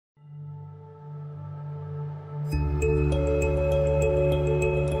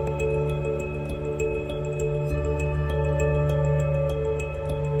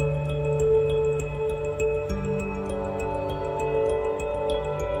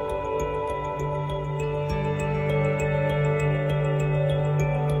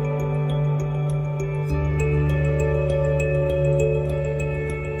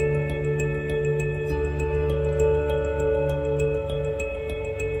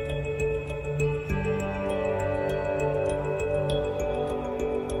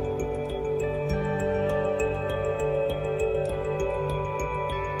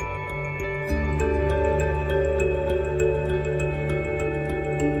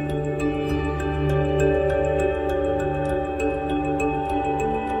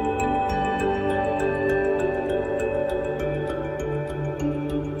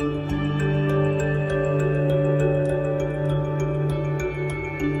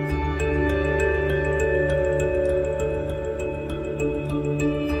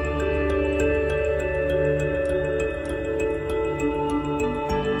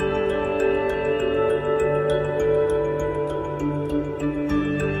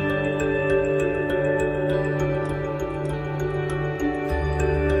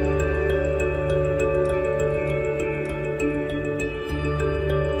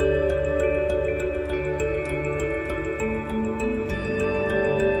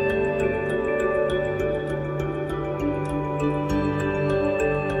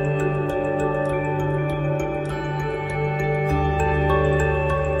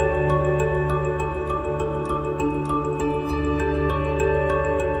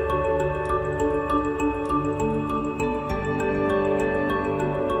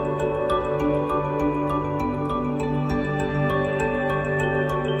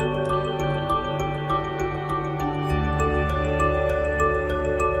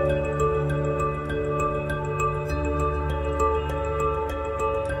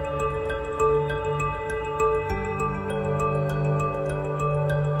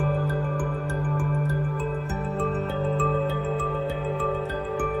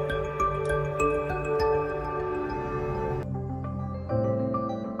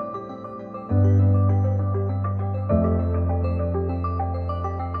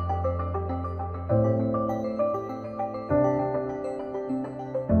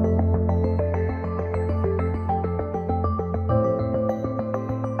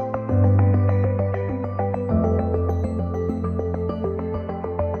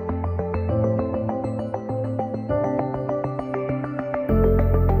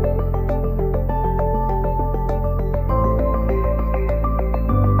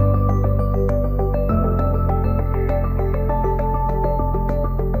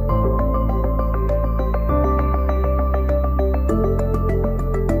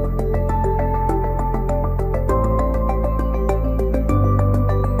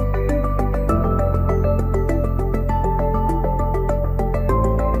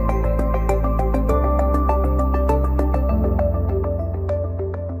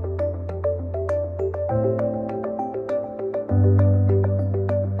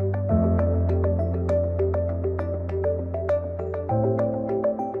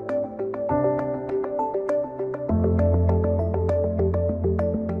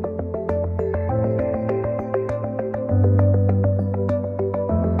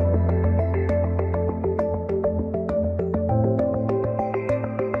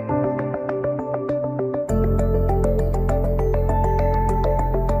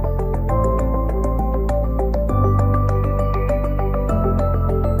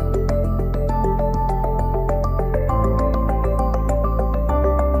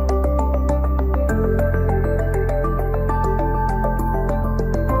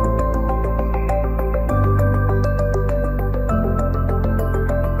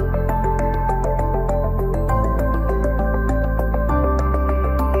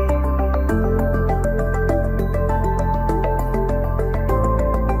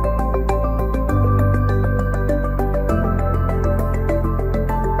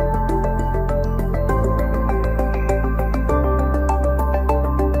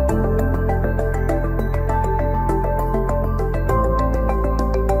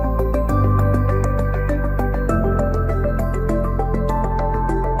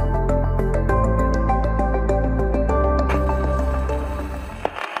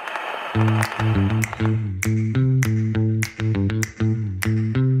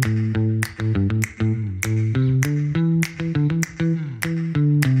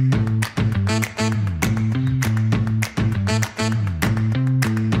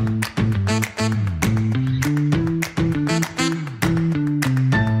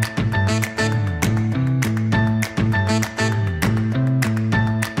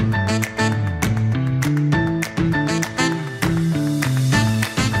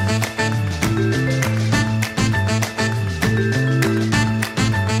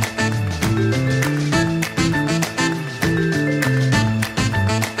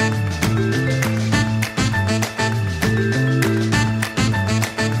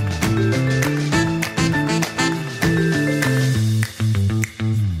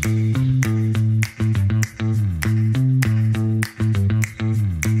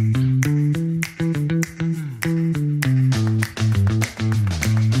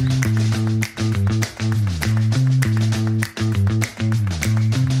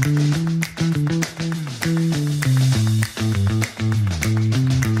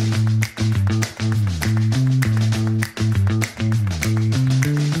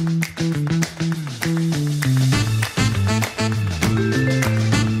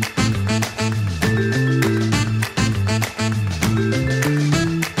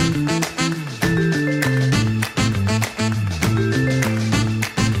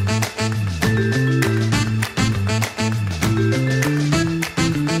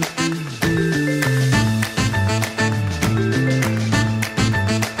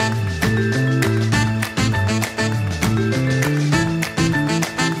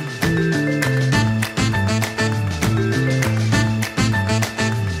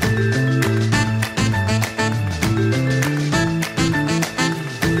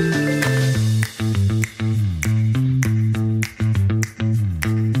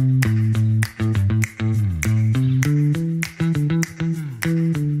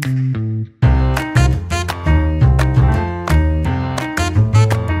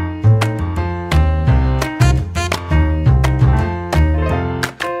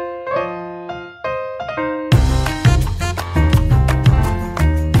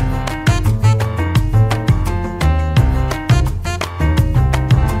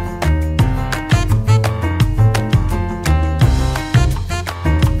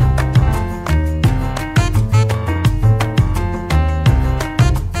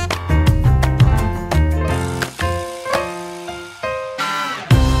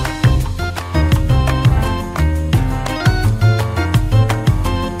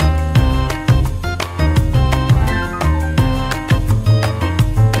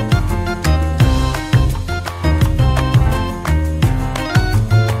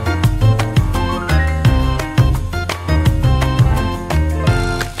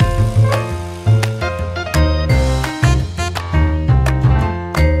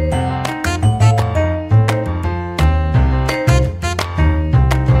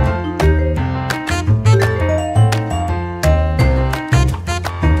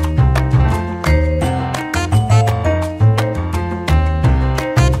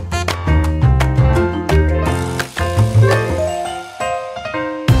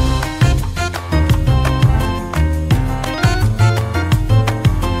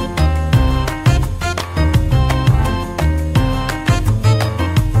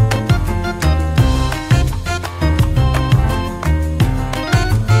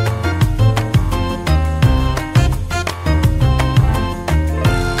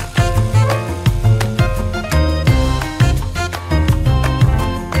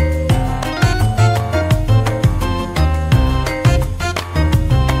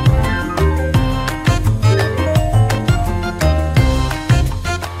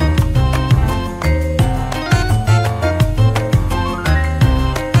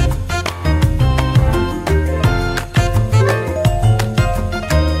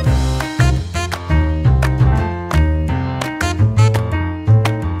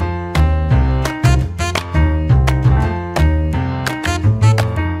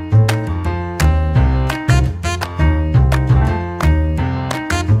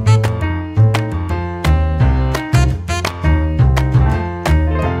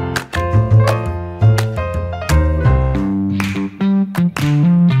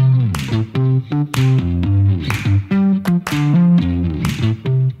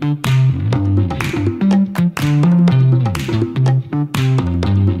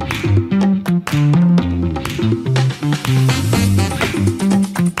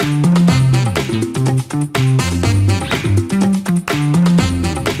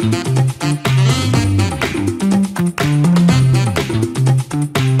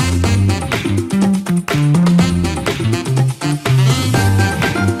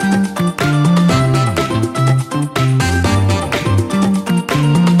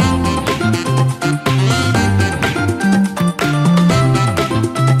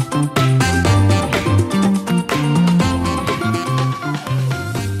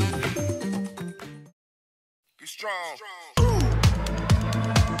strong.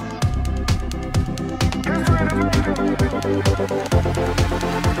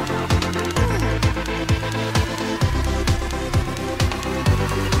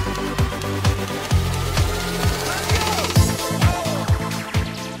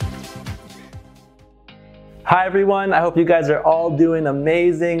 Hi everyone, I hope you guys are all doing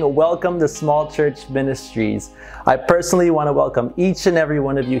amazing. Welcome to Small Church Ministries. I personally want to welcome each and every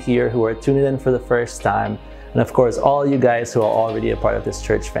one of you here who are tuning in for the first time, and of course all you guys who are already a part of this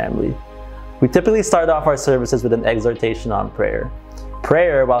church family. We typically start off our services with an exhortation on prayer.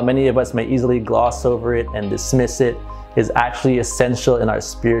 Prayer, while many of us may easily gloss over it and dismiss it, is actually essential in our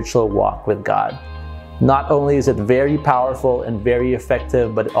spiritual walk with God. Not only is it very powerful and very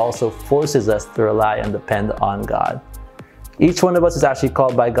effective, but it also forces us to rely and depend on God. Each one of us is actually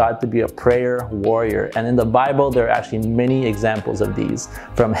called by God to be a prayer warrior, and in the Bible there are actually many examples of these.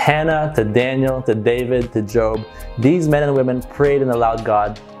 From Hannah to Daniel to David to Job, these men and women prayed and allowed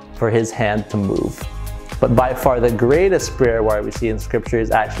God for His hand to move. But by far the greatest prayer warrior we see in Scripture is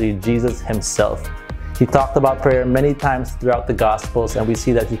actually Jesus Himself. He talked about prayer many times throughout the Gospels, and we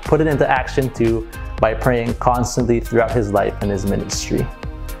see that He put it into action too by praying constantly throughout His life and His ministry.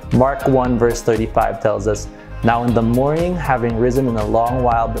 Mark 1 verse 35 tells us, "Now in the morning, having risen in a long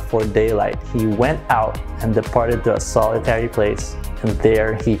while before daylight, He went out and departed to a solitary place, and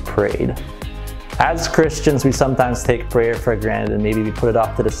there He prayed." As Christians, we sometimes take prayer for granted and maybe we put it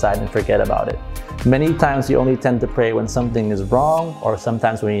off to the side and forget about it. Many times we only tend to pray when something is wrong, or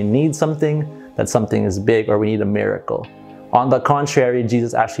sometimes when we need something, that something is big, or we need a miracle. On the contrary,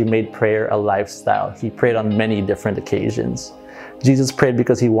 Jesus actually made prayer a lifestyle. He prayed on many different occasions. Jesus prayed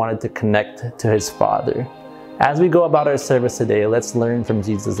because He wanted to connect to His Father. As we go about our service today, let's learn from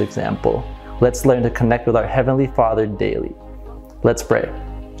Jesus' example. Let's learn to connect with our Heavenly Father daily. Let's pray.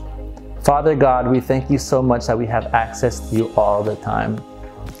 Father God, we thank You so much that we have access to You all the time.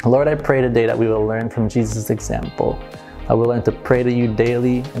 Lord, I pray today that we will learn from Jesus' example. I will learn to pray to You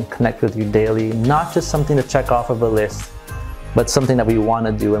daily and connect with You daily, not just something to check off of a list, but something that we want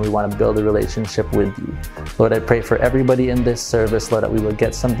to do and we want to build a relationship with You. Lord, I pray for everybody in this service, Lord, that we will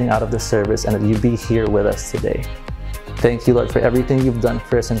get something out of the service and that You be here with us today. Thank You, Lord, for everything You've done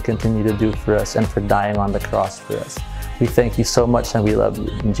for us and continue to do for us, and for dying on the cross for us. We thank You so much and we love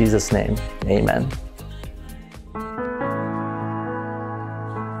You. In Jesus' name, amen.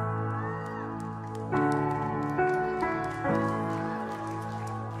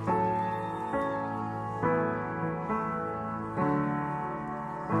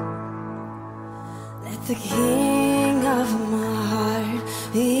 The King of my heart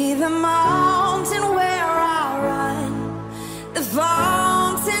be the mountain where I run, the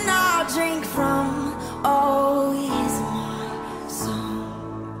fountain I drink from. Oh, He's my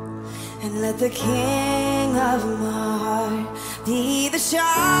song. And let the King of my heart be the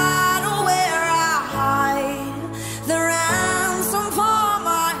shadow where I hide, the ransom for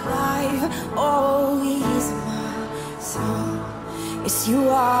my life. Oh, He's my song. Yes, You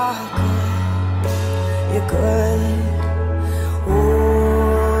are good. You're good.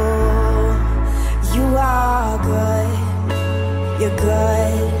 Oh, You are good. You're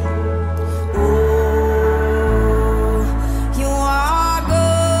good. Oh, You are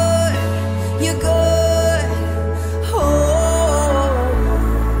good. You're good. Oh,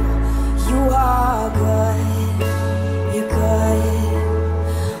 You are good. You're good.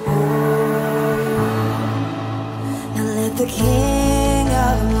 Oh, now let the King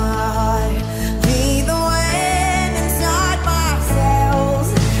of my heart be the wind inside my sails,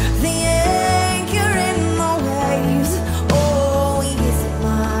 the anchor in the waves. Oh, He's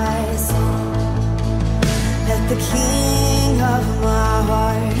my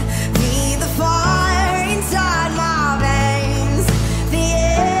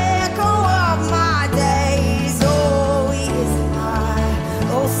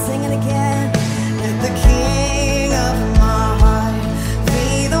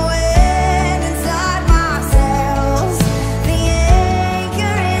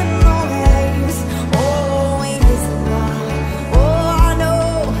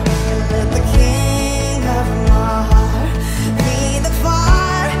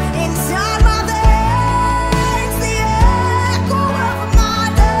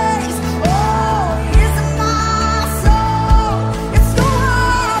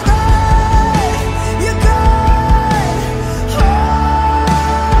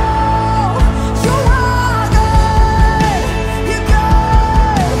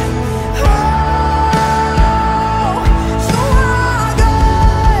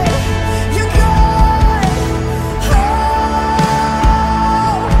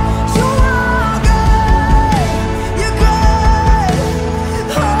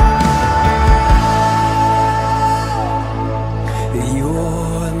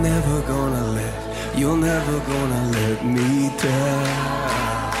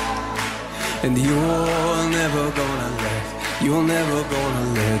and you're never gonna let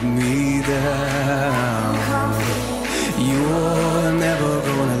me down. You're never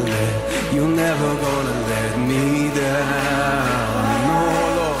gonna let me down. No,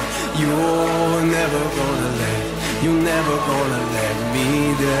 Lord, you're never gonna let me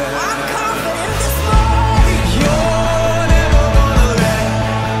down. I'm confident this morning. You're never gonna let.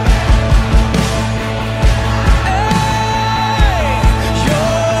 Hey,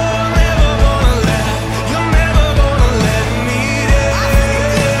 you're never gonna let me down.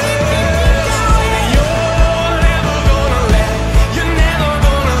 You're never gonna let me down. You're never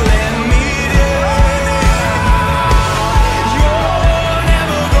gonna let me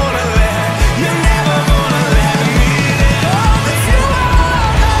down. But you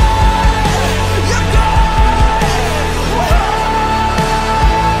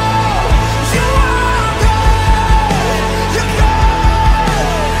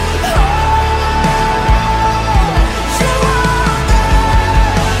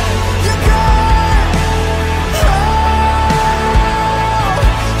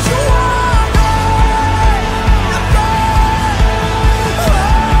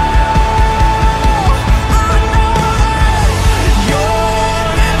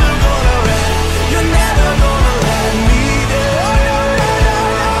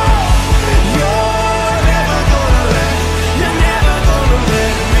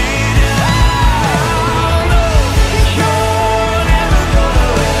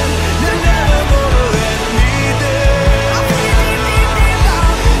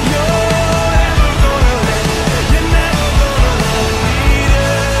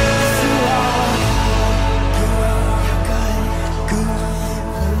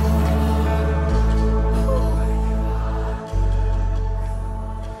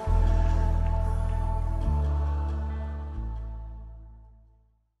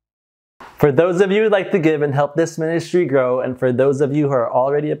For those of you who'd like to give and help this ministry grow, and for those of you who are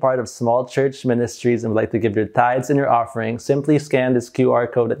already a part of Small Church Ministries and would like to give your tithes and your offering, simply scan this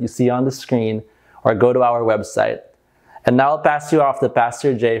QR code that you see on the screen or go to our website. And now I'll pass you off to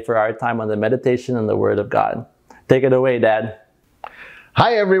Pastor Jay for our time on the meditation and the Word of God. Take it away, Dad.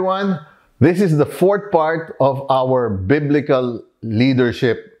 Hi everyone! This is the fourth part of our biblical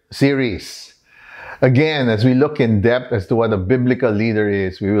leadership series. Again, as we look in depth as to what a biblical leader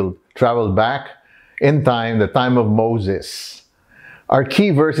is, we will travel back in time, the time of Moses. Our key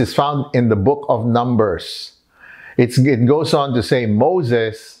verse is found in the book of Numbers. It goes on to say,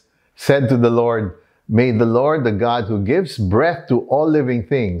 Moses said to the Lord, "May the Lord, the God who gives breath to all living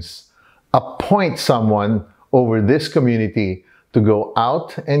things, appoint someone over this community to go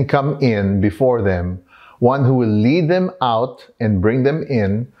out and come in before them, one who will lead them out and bring them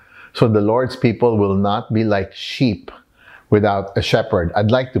in, so the Lord's people will not be like sheep without a shepherd."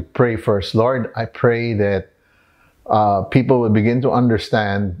 I'd like to pray first. Lord, I pray that people will begin to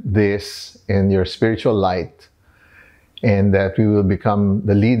understand this in your spiritual light, and that we will become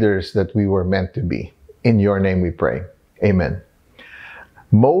the leaders that we were meant to be. In your name we pray. Amen.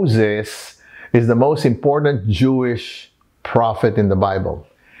 Moses is the most important Jewish prophet in the Bible.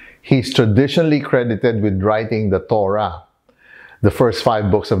 He's traditionally credited with writing the Torah, the first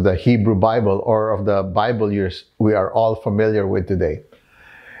 5 books of the Hebrew Bible, or of the Bible years we are all familiar with today.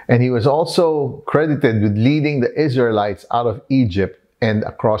 And he was also credited with leading the Israelites out of Egypt and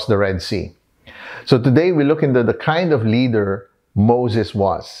across the Red Sea. So today we look into the kind of leader Moses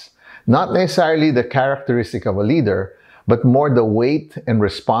was. Not necessarily the characteristic of a leader, but more the weight and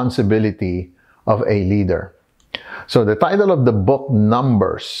responsibility of a leader. So the title of the book,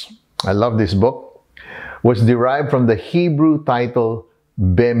 Numbers, I love this book, was derived from the Hebrew title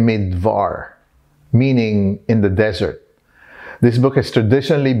Bemidbar, meaning in the desert. This book has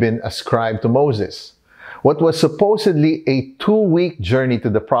traditionally been ascribed to Moses. What was supposedly a 2-week journey to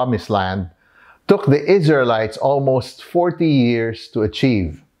the Promised Land took the Israelites almost 40 years to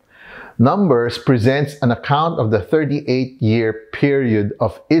achieve. Numbers presents an account of the 38-year period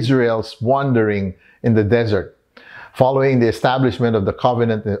of Israel's wandering in the desert, following the establishment of the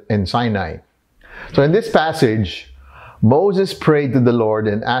covenant in Sinai. So in this passage, Moses prayed to the Lord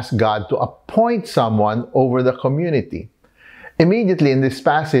and asked God to appoint someone over the community. Immediately in this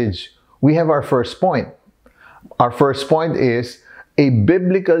passage, we have our first point. Our first point is a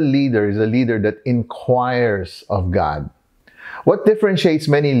biblical leader is a leader that inquires of God. What differentiates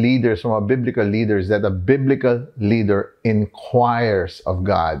many leaders from a biblical leader is that a biblical leader inquires of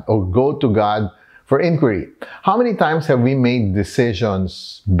God or go to God for inquiry. How many times have we made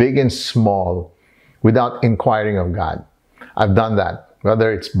decisions, big and small, without inquiring of God? I've done that.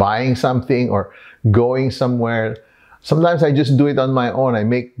 Whether it's buying something or going somewhere, Sometimes I just do it on my own. I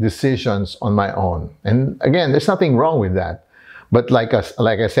make decisions on my own. And again, there's nothing wrong with that. But like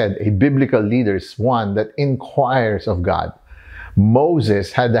I said, a biblical leader is one that inquires of God.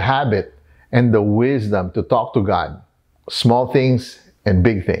 Moses had the habit and the wisdom to talk to God, small things and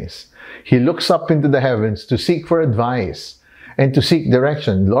big things. He looks up into the heavens to seek for advice and to seek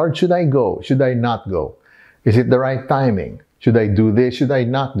direction. Lord, should I go? Should I not go? Is it the right timing? Should I do this? Should I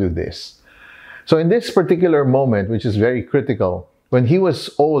not do this? So in this particular moment, which is very critical, when he was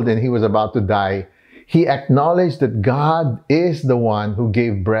old and he was about to die, he acknowledged that God is the one who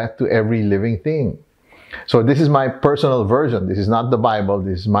gave breath to every living thing. So this is my personal version. This is not the Bible.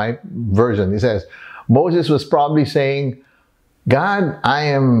 This is my version. It says, Moses was probably saying, God, I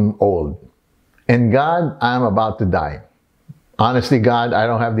am old. And God, I am about to die. Honestly, God, I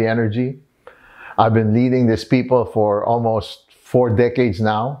don't have the energy. I've been leading these people for almost 4 decades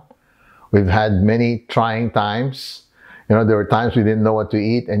now. We've had many trying times. You know, there were times we didn't know what to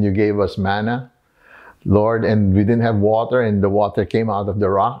eat and you gave us manna, Lord, and we didn't have water and the water came out of the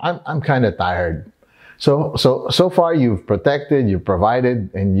rock. I'm kind of tired. So far you've protected, you've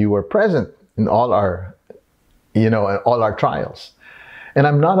provided, and you were present in all our, all our trials. And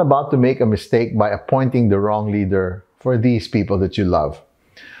I'm not about to make a mistake by appointing the wrong leader for these people that you love.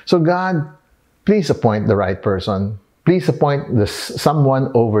 So God, please appoint the right person. Please appoint someone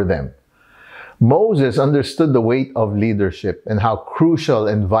over them. Moses understood the weight of leadership and how crucial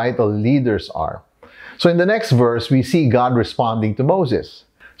and vital leaders are. So in the next verse, we see God responding to Moses.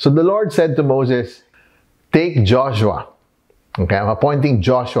 So the Lord said to Moses, take Joshua. Okay, I'm appointing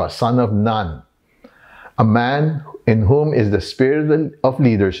Joshua, son of Nun, a man in whom is the spirit of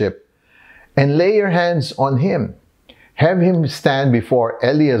leadership, and lay your hands on him. Have him stand before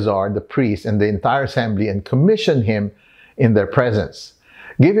Eleazar, the priest, and the entire assembly, and commission him in their presence.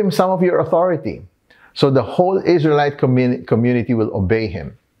 Give him some of your authority, so the whole Israelite community will obey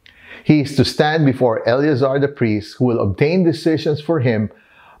him. He is to stand before Eleazar the priest, who will obtain decisions for him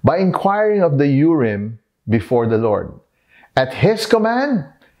by inquiring of the Urim before the Lord. At his command,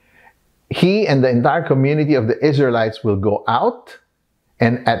 he and the entire community of the Israelites will go out,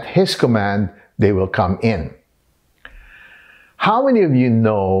 and at his command, they will come in. How many of you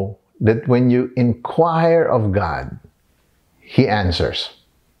know that when you inquire of God, he answers?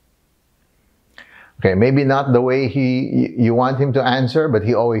 Okay, maybe not the way you want him to answer, but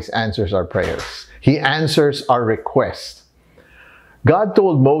he always answers our prayers. He answers our requests. God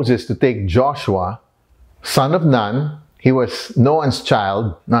told Moses to take Joshua, son of Nun. He was Noah's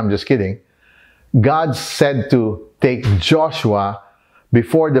child. No, I'm just kidding. God said to take Joshua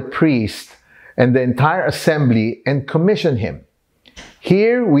before the priest and the entire assembly and commission him.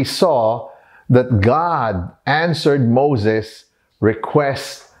 Here we saw that God answered Moses'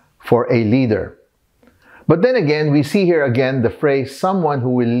 request for a leader. But then again, we see here again the phrase, someone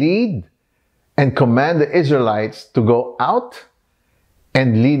who will lead and command the Israelites to go out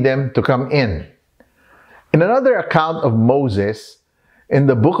and lead them to come in. In another account of Moses, in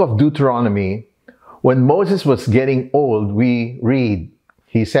the book of Deuteronomy, when Moses was getting old, we read,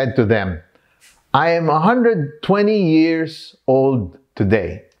 he said to them, I am 120 years old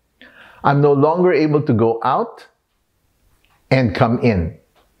today. I'm no longer able to go out and come in.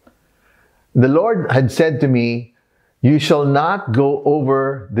 The Lord had said to me, you shall not go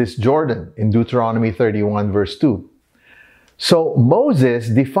over this Jordan, in Deuteronomy 31 verse 2. So Moses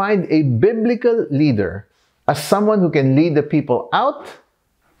defined a biblical leader as someone who can lead the people out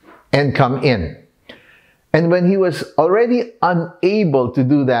and come in. And when he was already unable to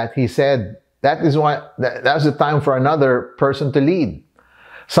do that, he said, that's the time for another person to lead.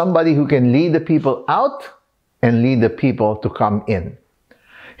 Somebody who can lead the people out and lead the people to come in.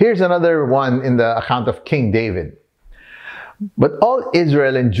 Here's another one in the account of King David. But all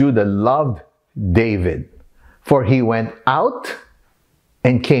Israel and Judah loved David, for he went out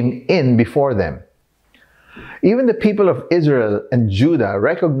and came in before them. Even the people of Israel and Judah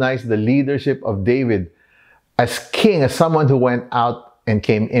recognized the leadership of David as king, as someone who went out and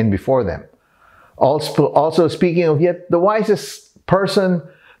came in before them. Also speaking of yet the wisest person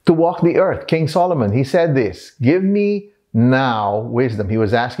to walk the earth, King Solomon, he said this, give me now wisdom. He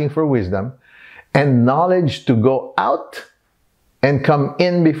was asking for wisdom and knowledge to go out and come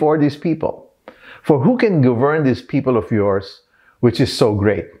in before these people. For who can govern this people of yours, which is so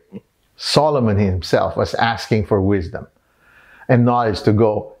great? Solomon himself was asking for wisdom and knowledge to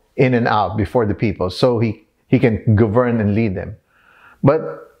go in and out before the people so he can govern and lead them.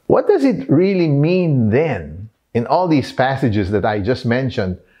 But what does it really mean then, in all these passages that I just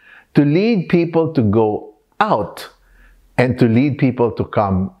mentioned, to lead people to go out and to lead people to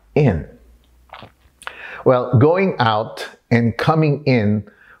come in? Well, going out and coming in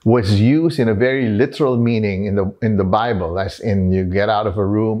was used in a very literal meaning in the Bible, as in you get out of a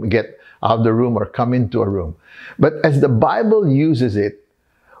room, get out of the room, or come into a room. But as the Bible uses it,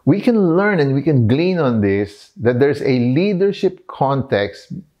 we can learn and we can glean on this that there's a leadership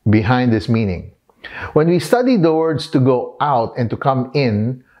context behind this meaning. When we study the words to go out and to come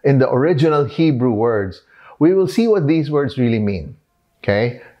in the original Hebrew words, we will see what these words really mean.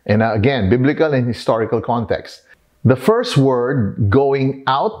 Okay? And again, biblical and historical context. The first word, going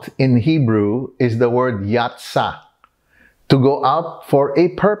out, in Hebrew is the word yatsa. To go out for a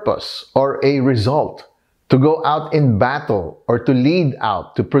purpose or a result. To go out in battle or to lead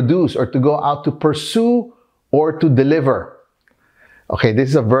out, to produce, or to go out to pursue or to deliver. Okay, this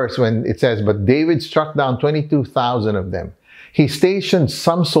is a verse when it says, "But David struck down 22,000 of them. He stationed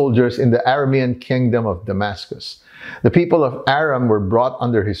some soldiers in the Aramean kingdom of Damascus. The people of Aram were brought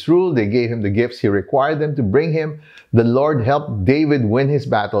under his rule. They gave him the gifts he required them to bring him. The Lord helped David win his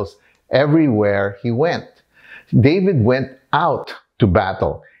battles everywhere he went." David went out to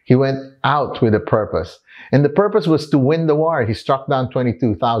battle. He went out with a purpose. And the purpose was to win the war. He struck down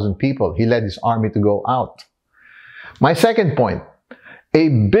 22,000 people. He led his army to go out. My second point, a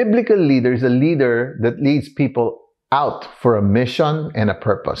biblical leader is a leader that leads people out for a mission and a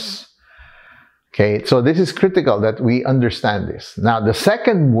purpose. Okay, so this is critical that we understand this. Now, the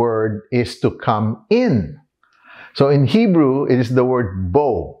second word is to come in. So in Hebrew, it is the word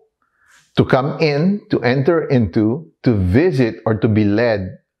bo. To come in, to enter into, to visit, or to be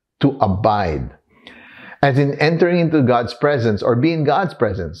led, to abide. As in entering into God's presence or be in God's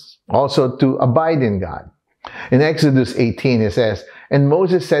presence. Also to abide in God. In Exodus 18, it says, "And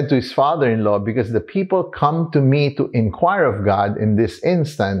Moses said to his father-in-law, because the people come to me to inquire of God," in this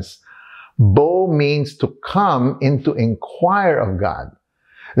instance, bo means to come in to inquire of God.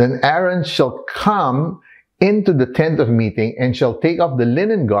 "Then Aaron shall come into the tent of meeting and shall take off the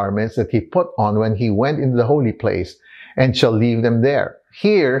linen garments that he put on when he went into the holy place and shall leave them there."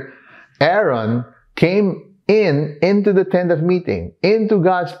 Here, Aaron came into the tent of meeting, into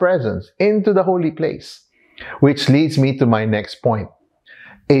God's presence, into the holy place. Which leads me to my next point.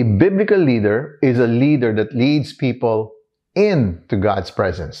 A biblical leader is a leader that leads people into God's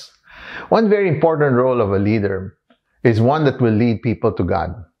presence. One very important role of a leader is one that will lead people to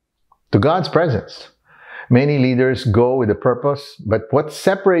God, to God's presence. Many leaders go with a purpose, but what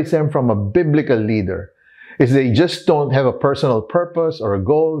separates them from a biblical leader is they just don't have a personal purpose or a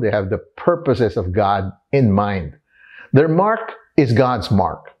goal. They have the purposes of God in mind. Their mark is God's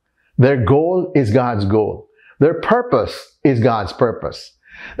mark. Their goal is God's goal. Their purpose is God's purpose.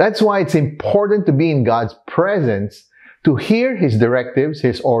 That's why it's important to be in God's presence to hear His directives,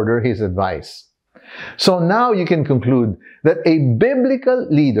 His order, His advice. So now you can conclude that a biblical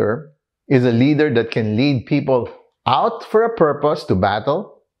leader is a leader that can lead people out for a purpose, to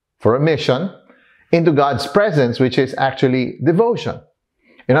battle, for a mission, into God's presence, which is actually devotion.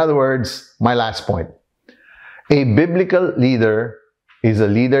 In other words, my last point. A biblical leader is a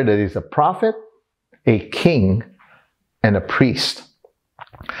leader that is a prophet, a king, and a priest.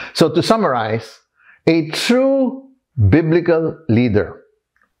 So to summarize, a true biblical leader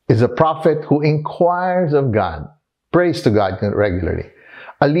is a prophet who inquires of God, prays to God regularly.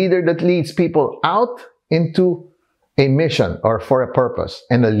 A leader that leads people out into a mission or for a purpose,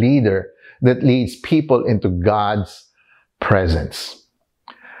 and a leader that leads people into God's presence.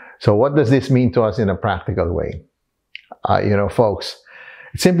 So what does this mean to us in a practical way? Folks,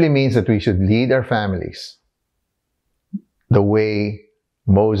 it simply means that we should lead our families the way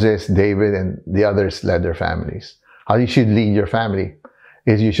Moses, David, and the others led their families. How you should lead your family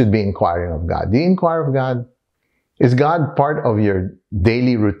is you should be inquiring of God. Do you inquire of God? Is God part of your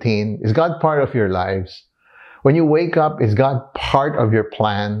daily routine? Is God part of your lives? When you wake up, is God part of your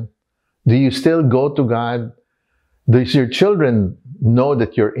plan? Do you still go to God? Does your children know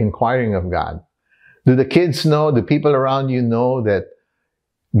that you're inquiring of God? Do the kids know, the people around you know that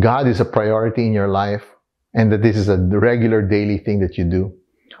God is a priority in your life and that this is a regular daily thing that you do?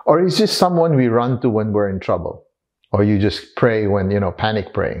 Or is just someone we run to when we're in trouble? Or you just pray when,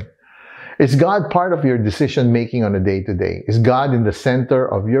 panic praying? Is God part of your decision making on a day-to-day? Is God in the center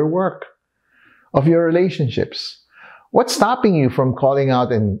of your work, of your relationships? What's stopping you from calling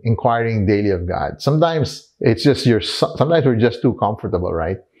out and inquiring daily of God? Sometimes sometimes we're just too comfortable,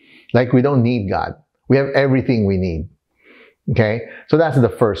 right? Like we don't need God. We have everything we need. Okay? So that's the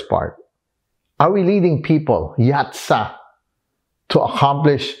first part. Are we leading people, yatsa, to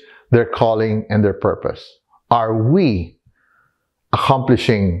accomplish their calling and their purpose? Are we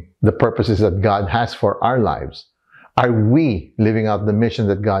accomplishing the purposes that God has for our lives? Are we living out the mission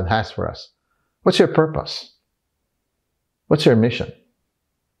that God has for us? What's your purpose? What's your mission?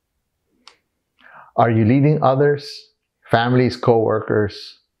 Are you leading others, families,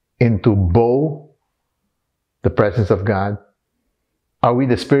 co-workers, into the presence of God? Are we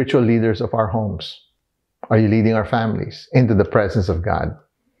the spiritual leaders of our homes? Are you leading our families into the presence of God?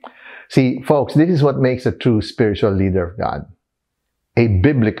 See, folks, this is what makes a true spiritual leader of God. A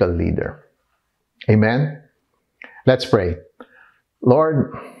biblical leader. Amen? Let's pray.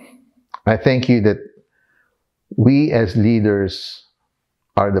 Lord, I thank you that we as leaders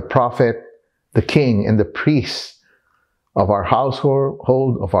are the prophet, the king, and the priest of our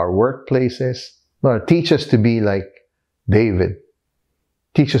household, of our workplaces. Lord, teach us to be like David.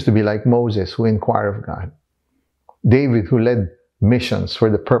 Teach us to be like Moses, who inquired of God. David, who led missions for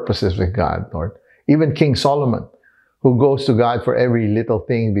the purposes of God, Lord. Even King Solomon, who goes to God for every little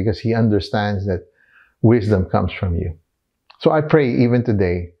thing because he understands that wisdom comes from you. So I pray even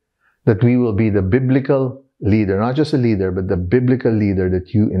today that we will be the biblical leader, not just a leader, but the biblical leader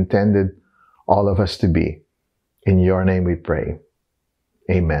that you intended all of us to be. In your name we pray.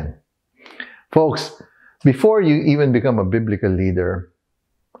 Amen. Folks, before you even become a biblical leader,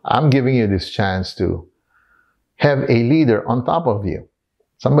 I'm giving you this chance to have a leader on top of you.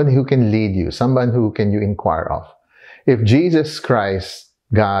 Somebody who can lead you, someone who can you inquire of. If Jesus Christ,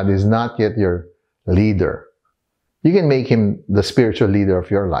 God, is not yet your leader, you can make him the spiritual leader of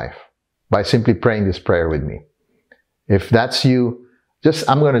your life by simply praying this prayer with me. If that's you,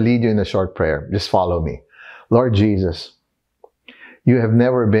 I'm going to lead you in a short prayer. Just follow me. Lord Jesus, you have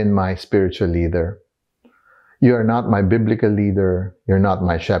never been my spiritual leader. You are not my biblical leader. You're not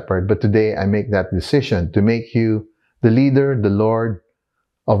my shepherd. But today I make that decision to make you the leader, the Lord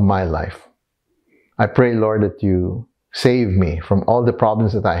of my life. I pray, Lord, that you save me from all the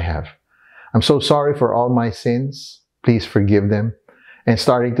problems that I have. I'm so sorry for all my sins. Please forgive them. And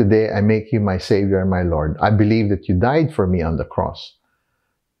starting today, I make you my Savior and my Lord. I believe that you died for me on the cross.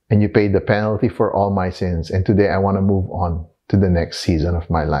 And you paid the penalty for all my sins. And today I want to move on to the next season of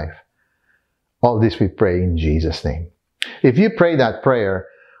my life. All this we pray in Jesus' name. If you pray that prayer,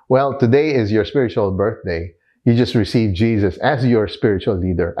 well, today is your spiritual birthday. You just received Jesus as your spiritual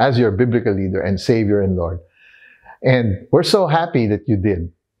leader, as your biblical leader and Savior and Lord. And we're so happy that you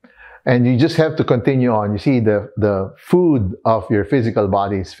did. And you just have to continue on. You see, the food of your physical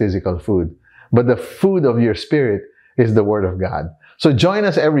body is physical food. But the food of your spirit is the Word of God. So join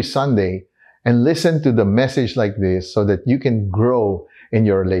us every Sunday and listen to the message like this so that you can grow in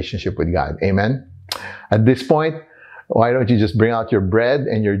your relationship with God. Amen? At this point, why don't you just bring out your bread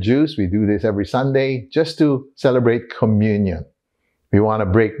and your juice? We do this every Sunday just to celebrate communion. We want to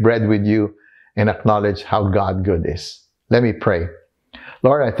break bread with you and acknowledge how God good is. Let me pray.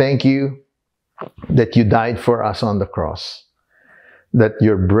 Lord, I thank you that you died for us on the cross, that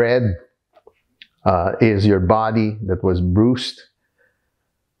your bread is your body that was bruised,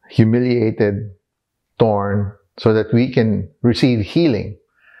 humiliated, torn, so that we can receive healing.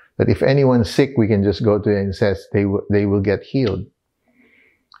 That if anyone's sick, we can just go to it and says they will get healed.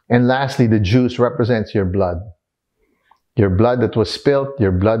 And lastly, the juice represents your blood that was spilled,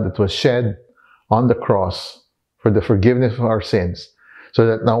 your blood that was shed on the cross for the forgiveness of our sins, so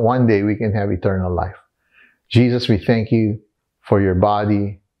that now one day we can have eternal life. Jesus, we thank you for your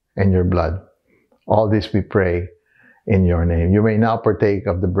body and your blood. All this we pray in your name. You may now partake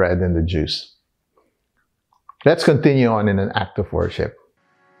of the bread and the juice. Let's continue on in an act of worship.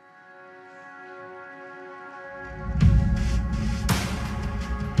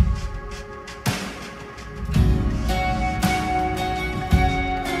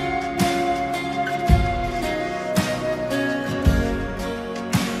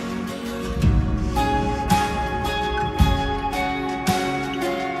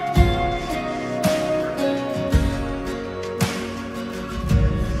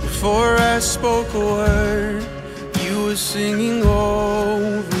 Before I spoke a word, you were singing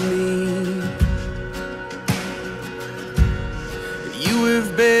over me. You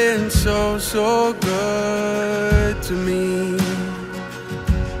have been so, so good to me.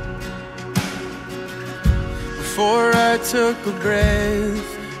 Before I took a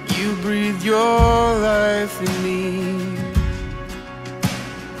breath, you breathed your life in me.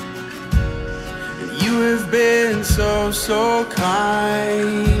 You have been so, so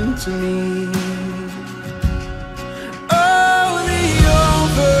kind to me. Oh, the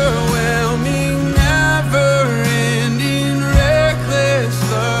overwhelming, never-ending,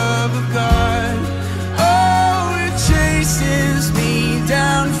 reckless love of God. Oh, it chases me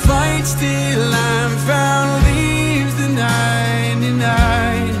down, fights till I'm found, leaves the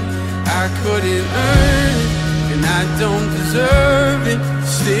 99. I couldn't earn it, and I don't deserve it.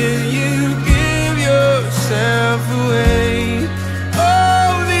 Still you give yourself away.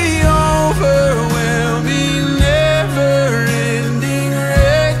 Oh, the overwhelming, never-ending,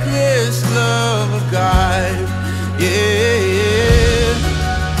 reckless love of God. Yeah.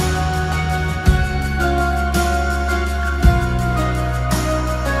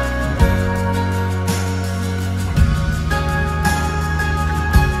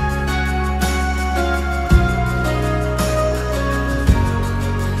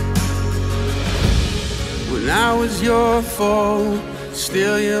 When I was your foe,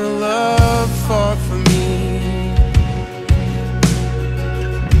 still your love fought for me.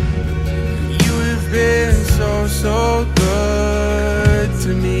 You have been so, so good to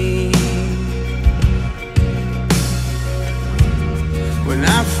me. When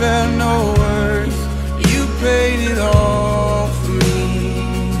I felt no worth, you paid it all for me.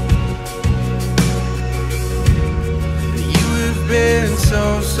 You have been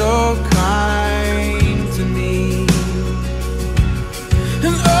so, so kind to me.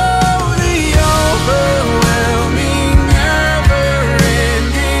 And oh, the overwhelming, never-ending,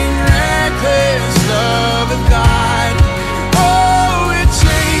 reckless love of God. Oh, it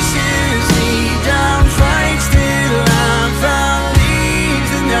chases me down, fights till I'm found, leaves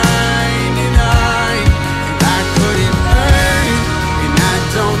the 99. And I couldn't earn it, and I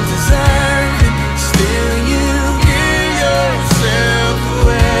don't deserve it. Still you give yourself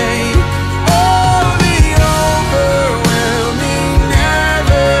away. Oh, the overwhelming,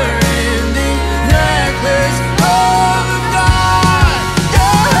 never-ending, reckless love of God.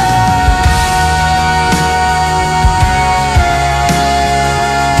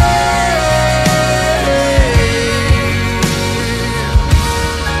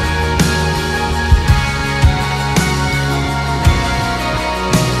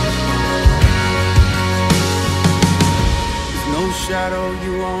 There's no shadow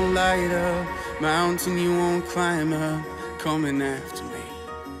you won't light up, mountain you won't climb up, coming after me.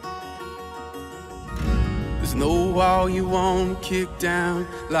 There's no wall you won't kick down,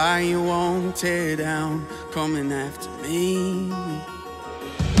 lie you won't tear down, coming after me.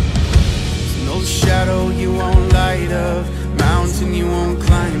 There's no shadow you won't light up, mountain you won't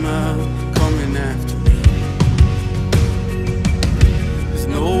climb up, coming after me. There's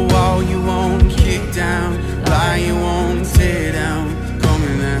no wall you won't kick down, lie you won't tear down,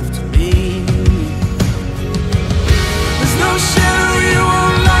 coming after me. There's no shadow you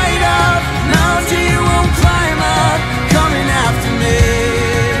won't light up, mountain you won't climb up, coming after me.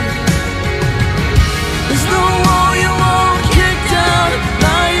 There's no wall you won't kick down,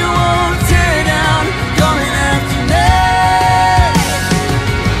 lie you won't tear down, coming after me.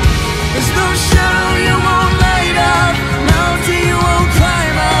 There's no shadow you won't light up, mountain you won't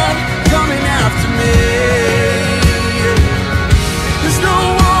climb up, coming after me. There's no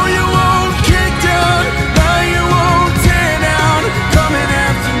wall you won't kick down, lie you won't tear down, coming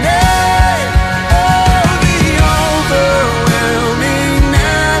after me. Oh, the overwhelming,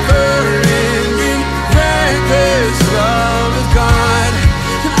 never-ending, reckless love of God.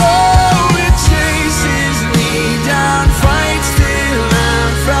 And oh, it chases me down, fights till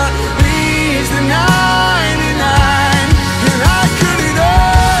I'm found, leaves the 99. And I couldn't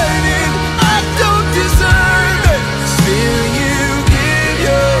earn it, I don't deserve it. Still you give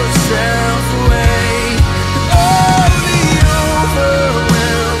yourself away. Oh, the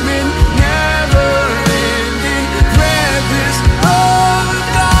overwhelming, never-ending, reckless love of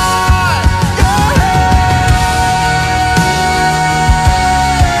God.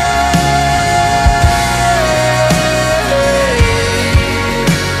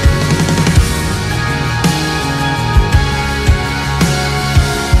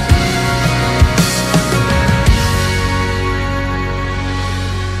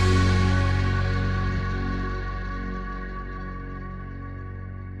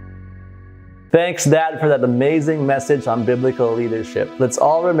 Thanks, Dad, for that amazing message on biblical leadership. Let's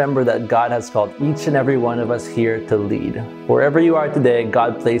all remember that God has called each and every one of us here to lead. Wherever you are today,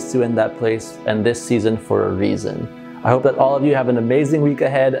 God placed you in that place and this season for a reason. I hope that all of you have an amazing week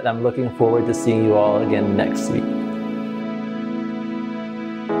ahead, and I'm looking forward to seeing you all again next week.